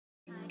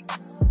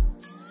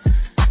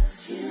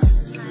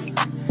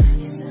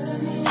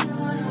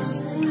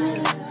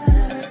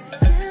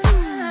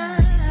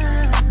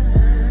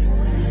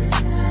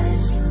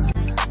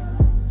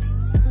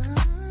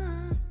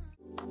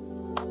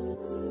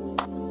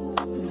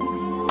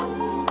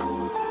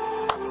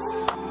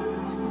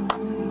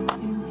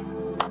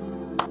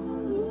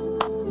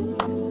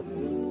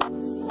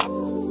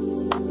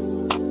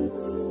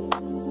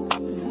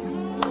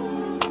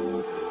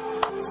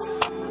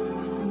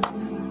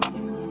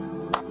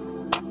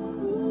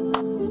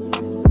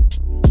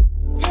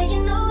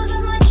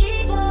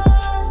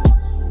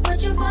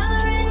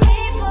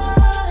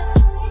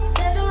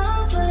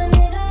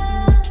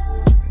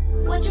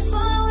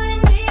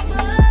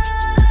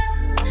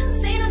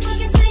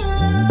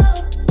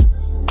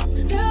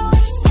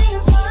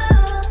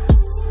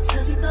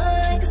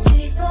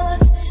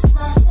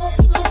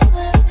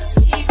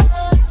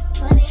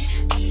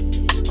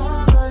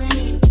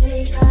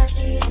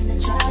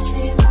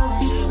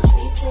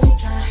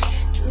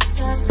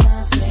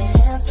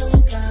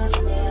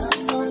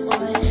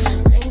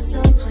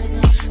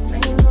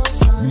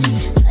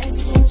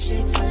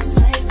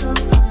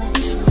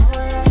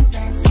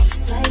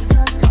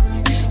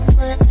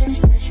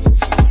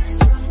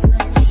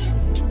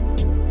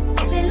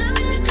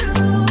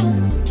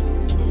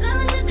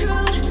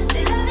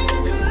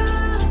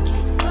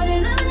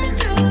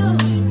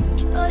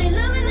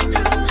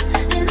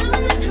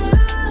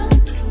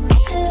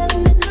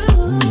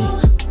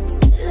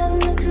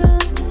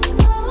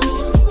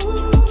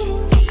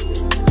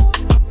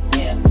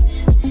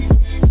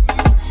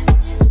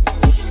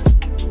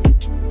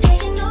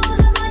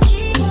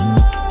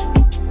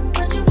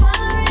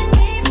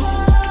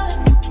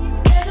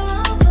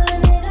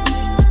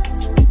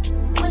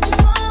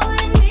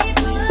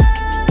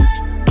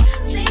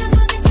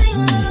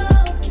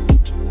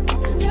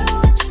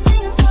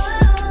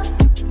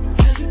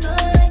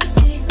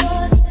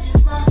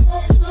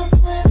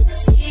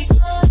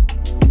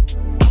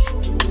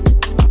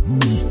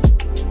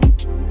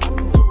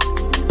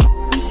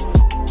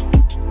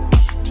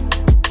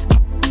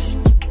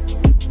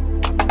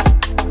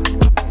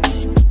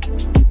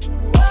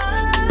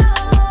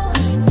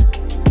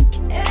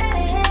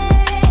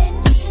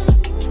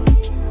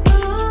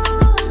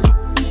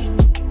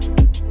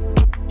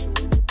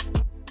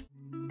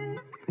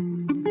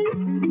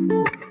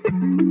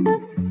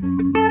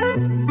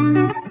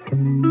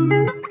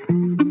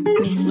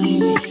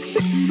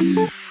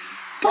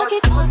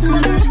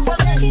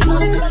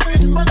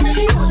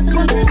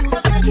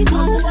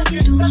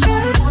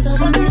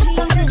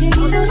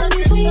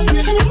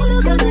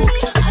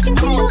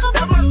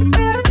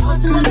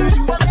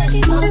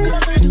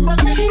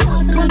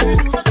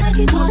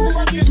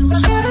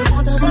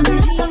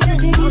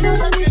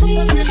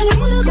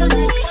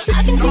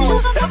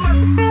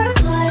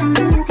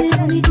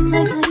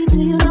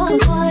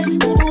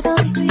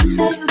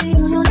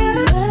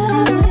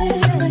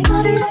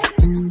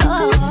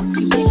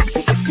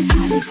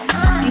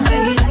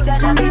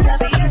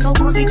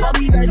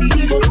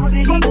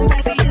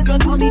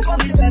booty for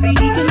his baby. He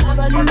can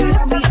never live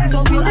without me. I'm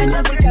so real, I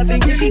never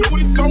capping. If he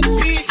put it so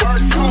deep,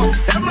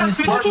 that might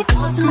see. Like it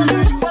pause like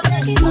I do,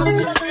 like it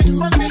pause like I do,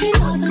 like it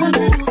pause like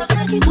I do,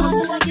 like it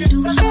pause like you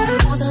do.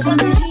 Pause like I'm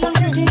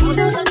ready, you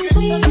don't let me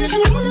please, and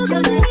you don't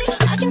let me.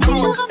 I can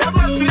teach you how to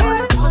feel.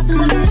 Pause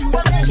like I do,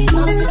 like it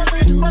pause like I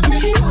do,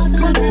 like it pause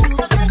like I do,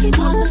 like it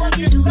pause like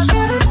you do.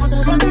 Pause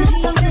like I'm ready,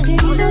 you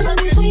don't let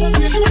me please,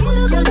 and you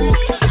don't let me.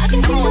 I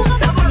can teach you how to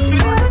feel.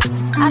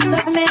 I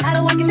deserve a man, I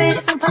don't want you man.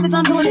 It's on purpose,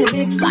 I'm doing it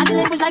big. Body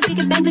language like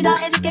speaking Spanish, I'll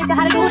educate you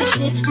how to do this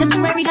shit.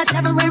 Temporary, that's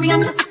temporary,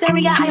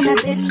 unnecessary, I am that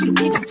bitch. You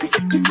can't go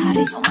this how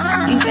they go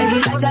on. He said he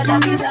like that,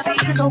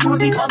 he's so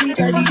good, he call me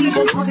daddy. He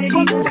goes for it,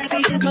 he go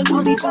baby, he go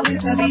call me for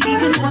his baby. He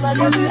can never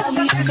live without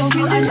me, I'm so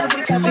real, I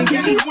never capping.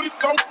 If he put it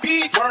so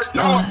deep,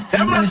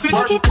 that might see.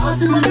 Like it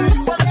pause like I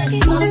do, like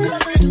it pause like I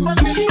do,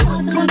 like it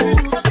pause like I do,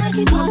 like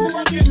it pause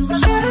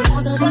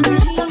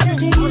like you do.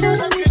 Pause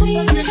like I'm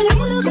ready,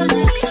 you don't let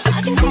me please, and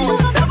you don't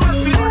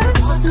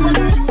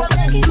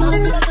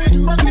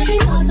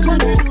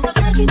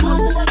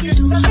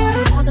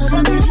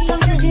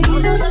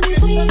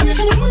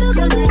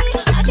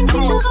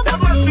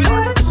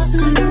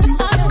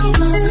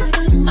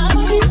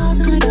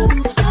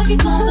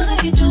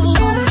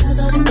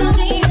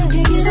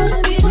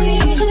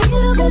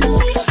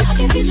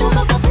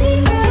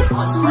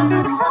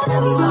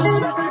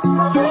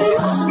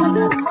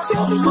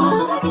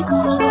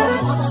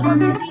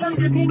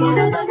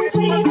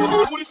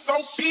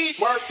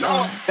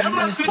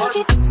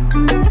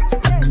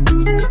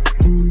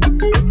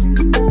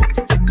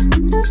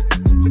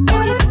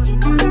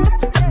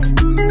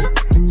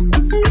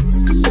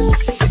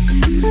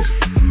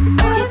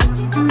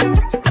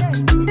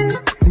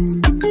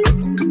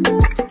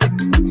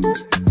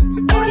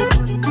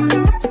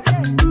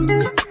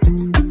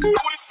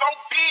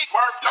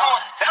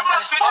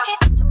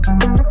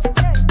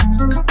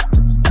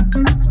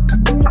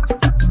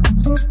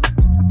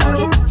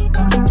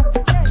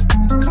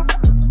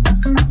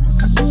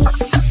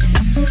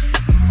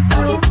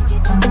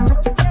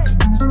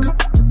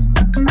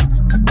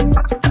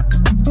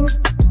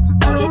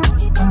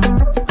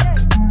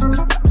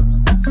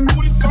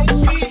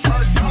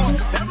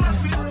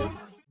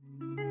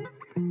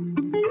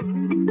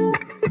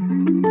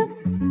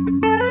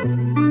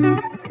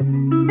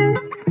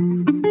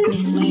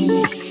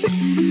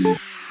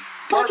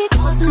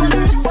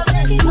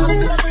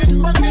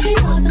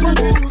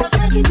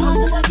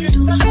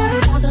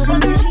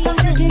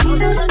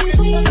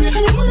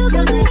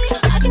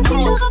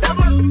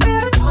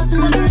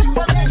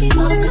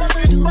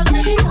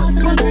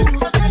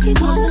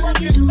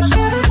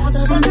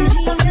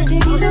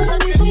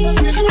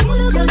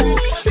let me.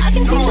 I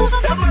can teach you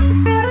how to feel.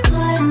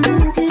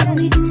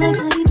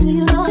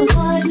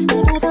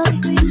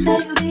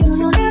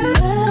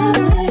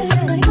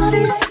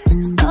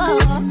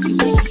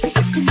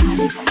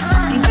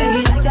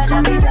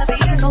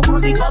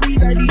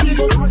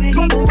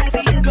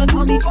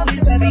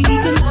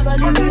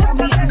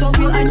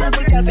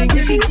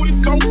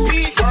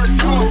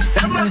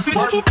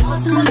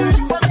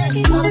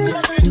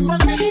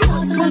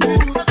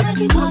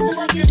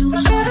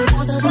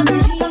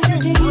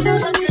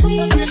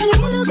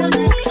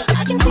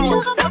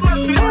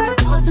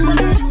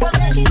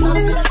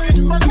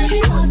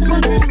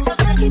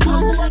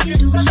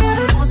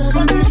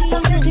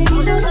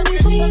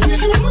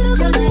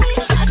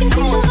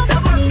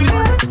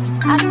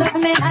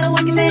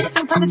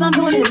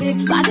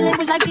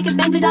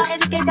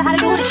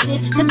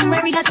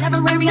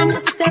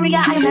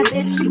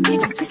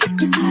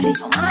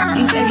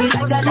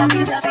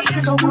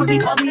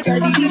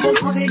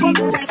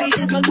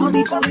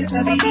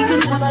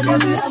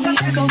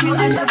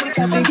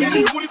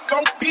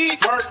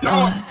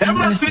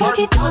 like I do, like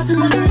it pause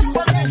like I do,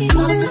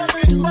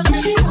 like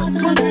it pause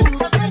like I do,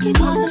 like it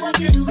pause like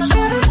you do.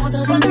 Pause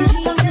like I'm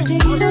ready,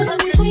 you don't let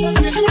me please,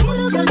 and you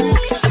don't let me.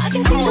 I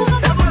can teach you how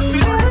to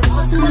feel.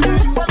 Pause like I do,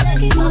 I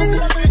don't get pause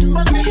like I do,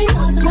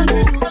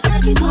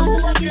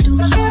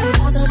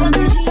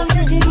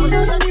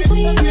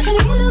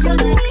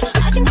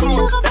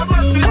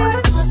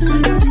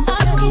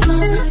 I don't get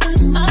pause like I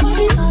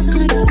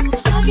do,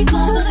 I get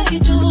pause like you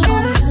do.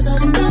 Pause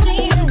like I'm ready,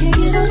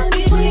 you don't let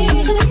me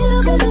please, and you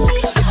don't let me.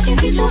 I can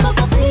teach you how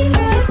to feel.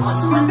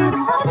 Pause like I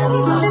do, I don't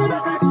get pause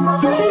like I do, I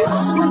get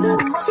pause like I do,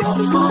 I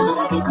get pause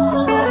like you do.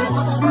 Pause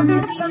like I'm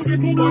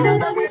ready, you don't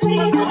let me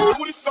please.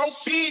 Put it so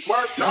deep,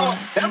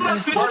 that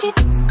might see.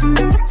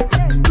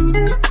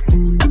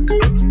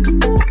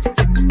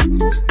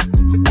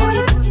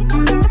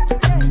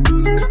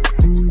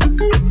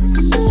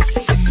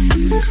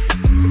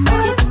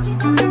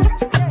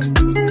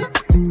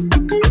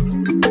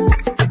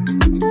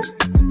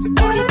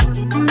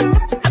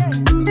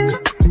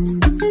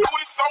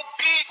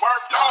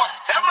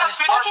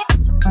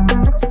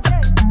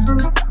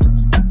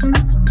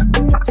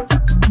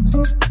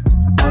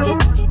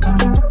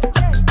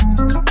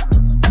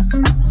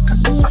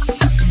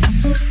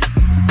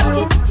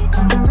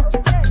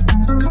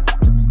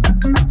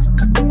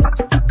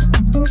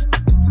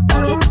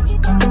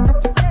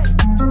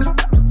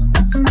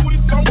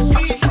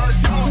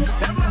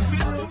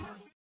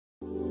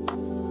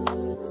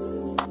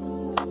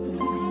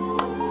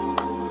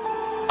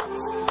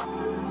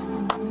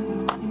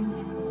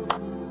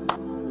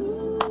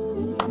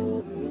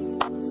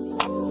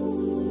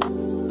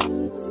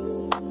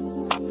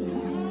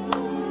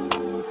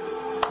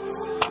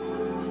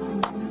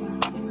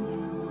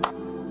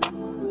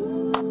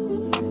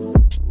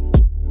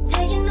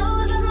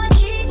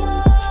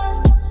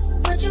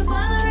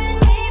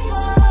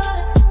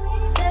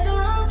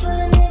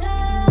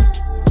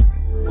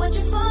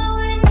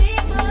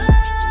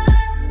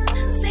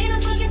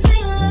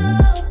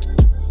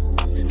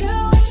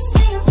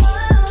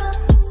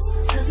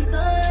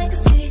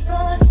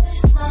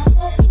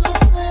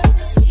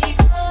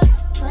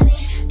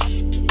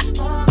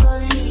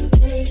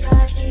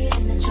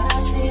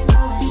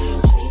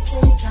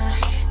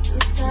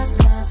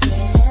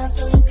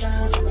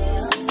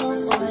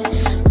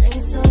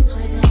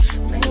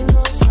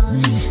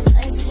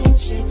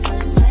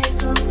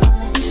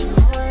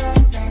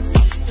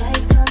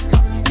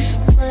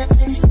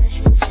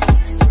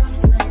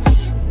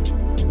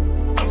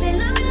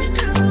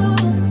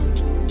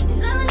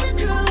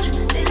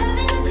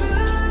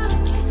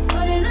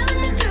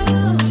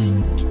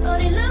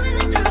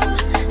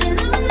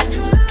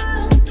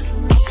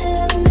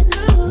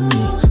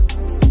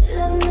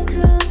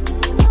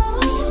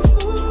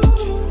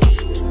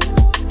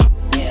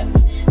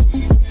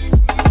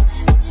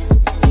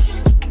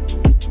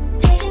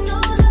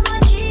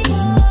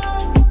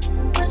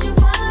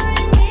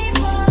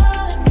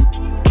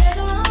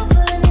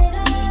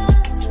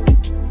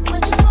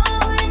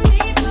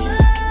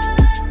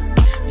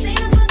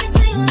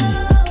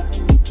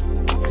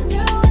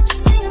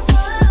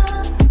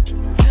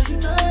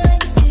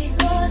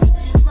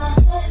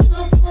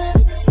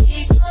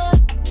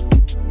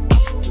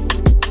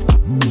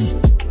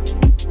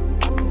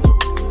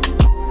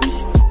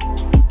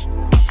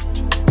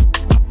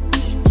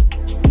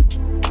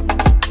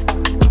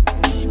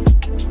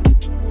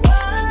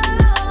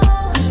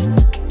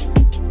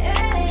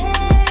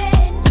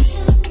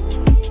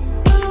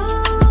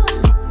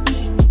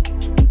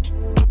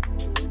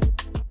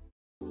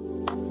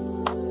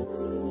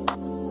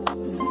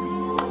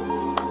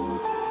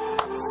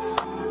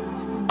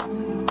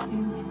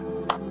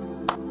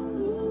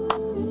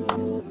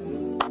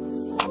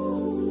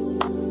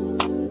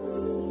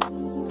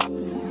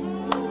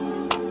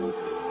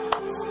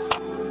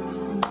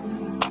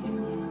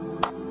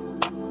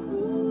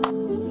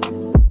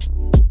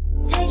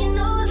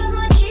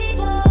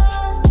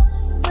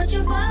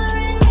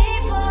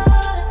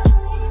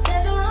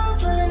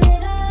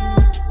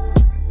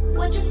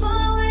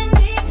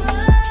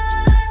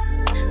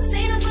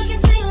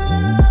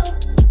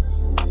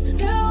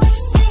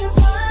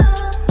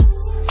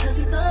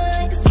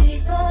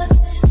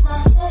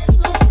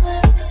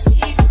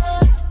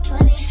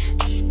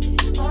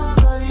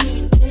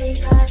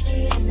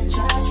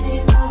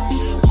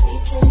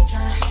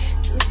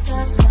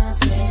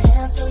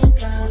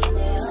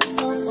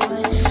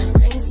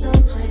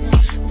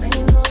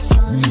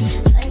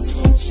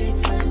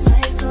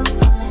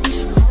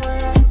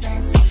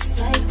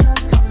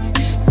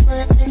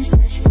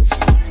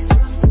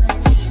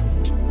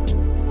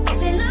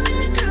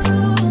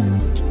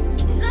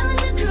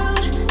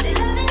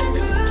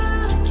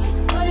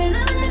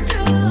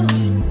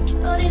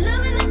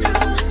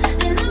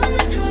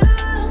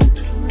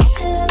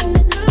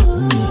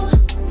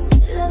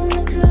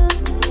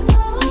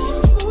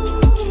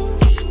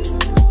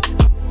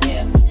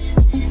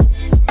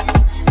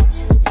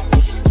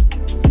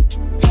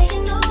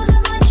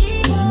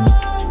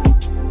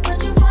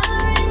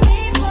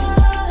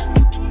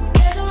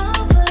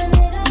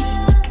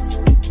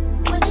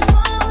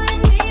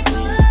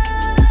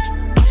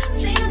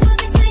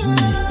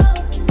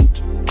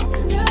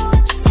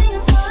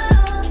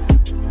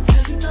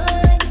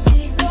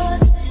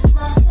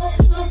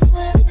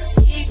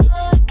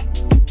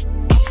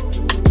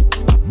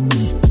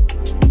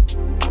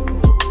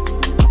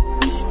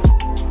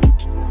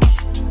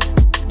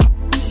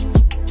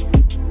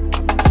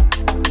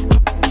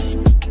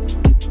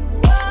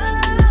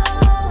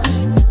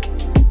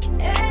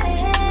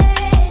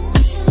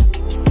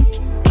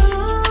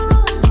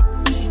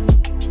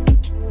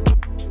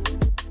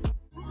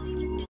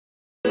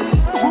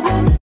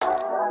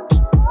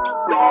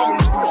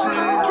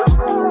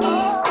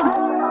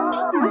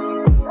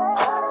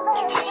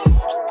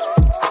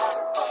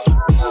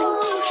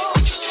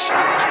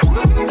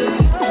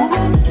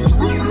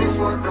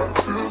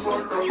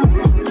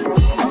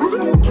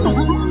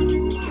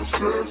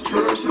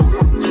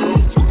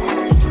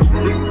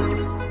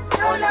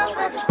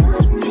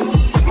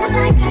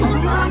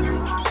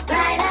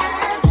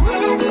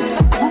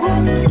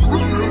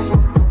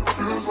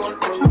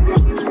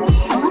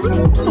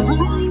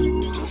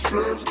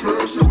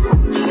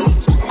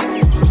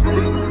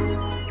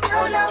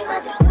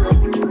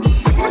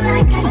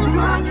 like I just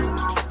walked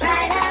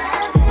right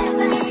out of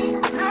heaven.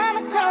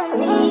 Mama told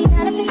me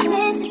that if it's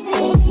meant to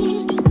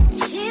be,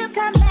 she'll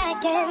come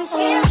back and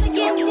she'll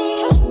forgive me.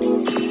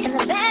 And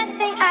the best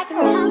thing I can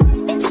do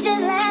is to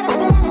just let her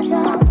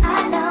go.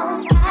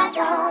 I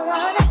don't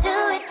wanna do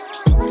it,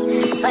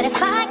 but if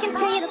I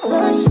continue to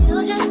push,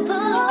 she'll just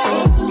pull away.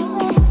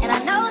 And I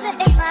know that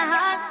in my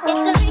heart,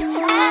 it's a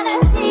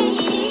reality.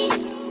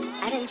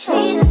 I didn't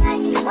treat her like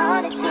she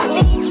wanted to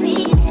be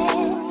treated,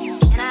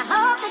 and I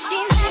hope that she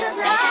never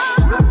knows.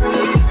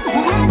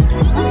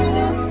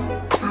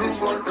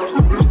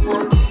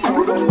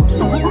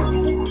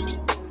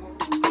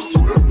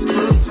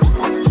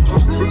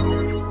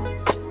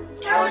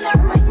 Don't know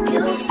what to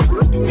do.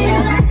 Feel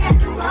like I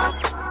just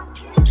walked.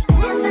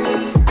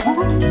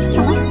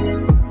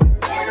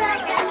 Feel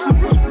like I just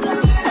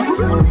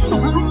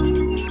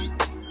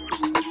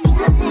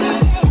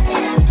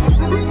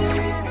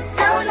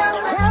don't know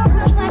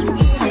what to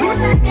do. Feel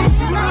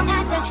like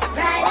I just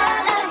right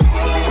out of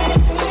heaven.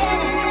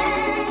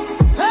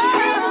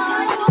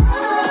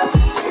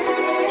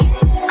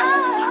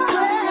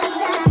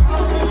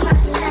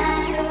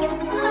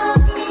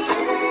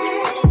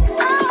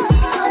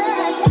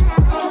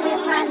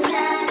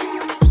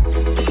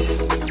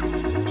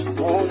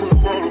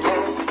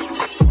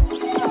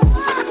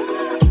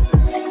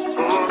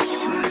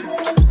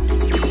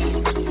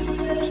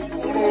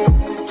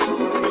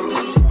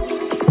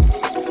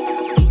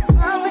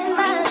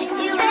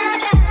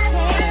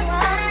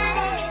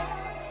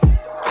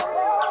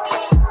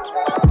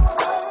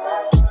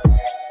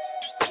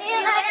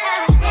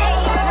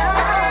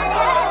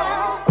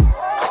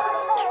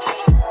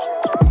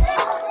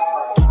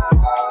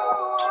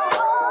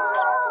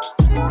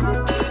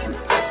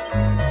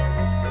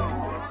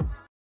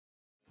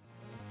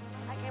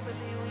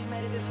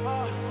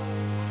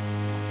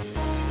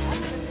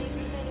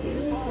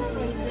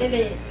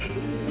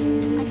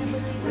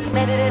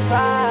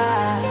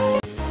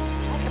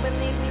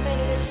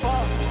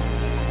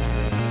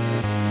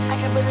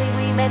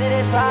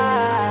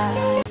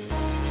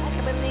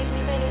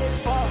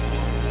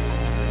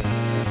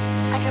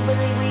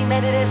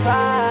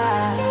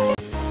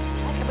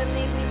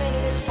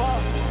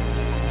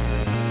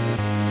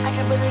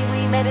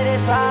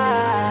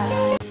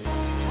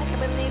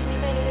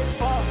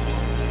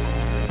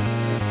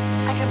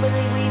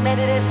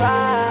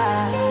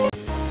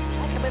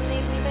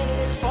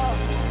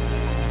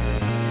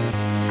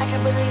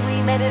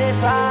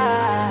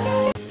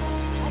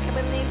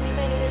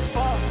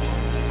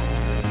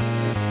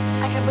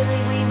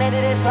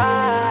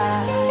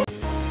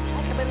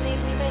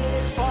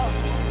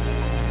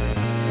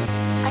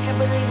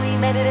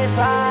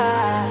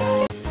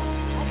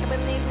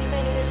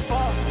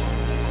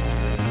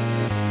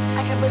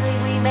 I can't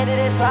believe we made it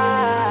this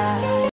far.